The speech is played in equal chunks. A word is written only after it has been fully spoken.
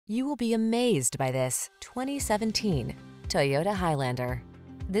You will be amazed by this 2017 Toyota Highlander.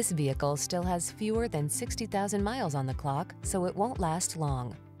 This vehicle still has fewer than 60,000 miles on the clock, so it won't last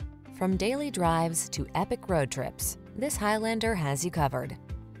long. From daily drives to epic road trips, this Highlander has you covered.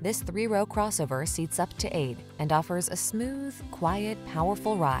 This 3-row crossover seats up to 8 and offers a smooth, quiet,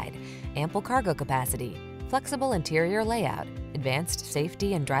 powerful ride, ample cargo capacity, flexible interior layout, advanced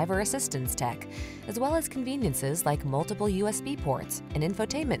safety and driver assistance tech, as well as conveniences like multiple USB ports, an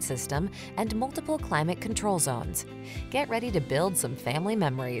infotainment system, and multiple climate control zones. Get ready to build some family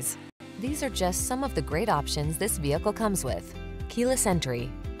memories. These are just some of the great options this vehicle comes with: keyless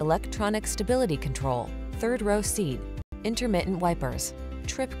entry, electronic stability control, 3rd-row seat, intermittent wipers,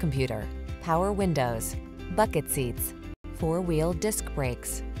 trip computer, power windows, bucket seats, 4-wheel disc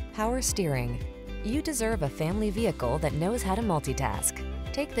brakes, power steering. You deserve a family vehicle that knows how to multitask.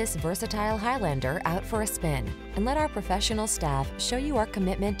 Take this versatile Highlander out for a spin and let our professional staff show you our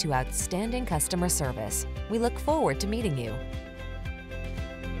commitment to outstanding customer service. We look forward to meeting you.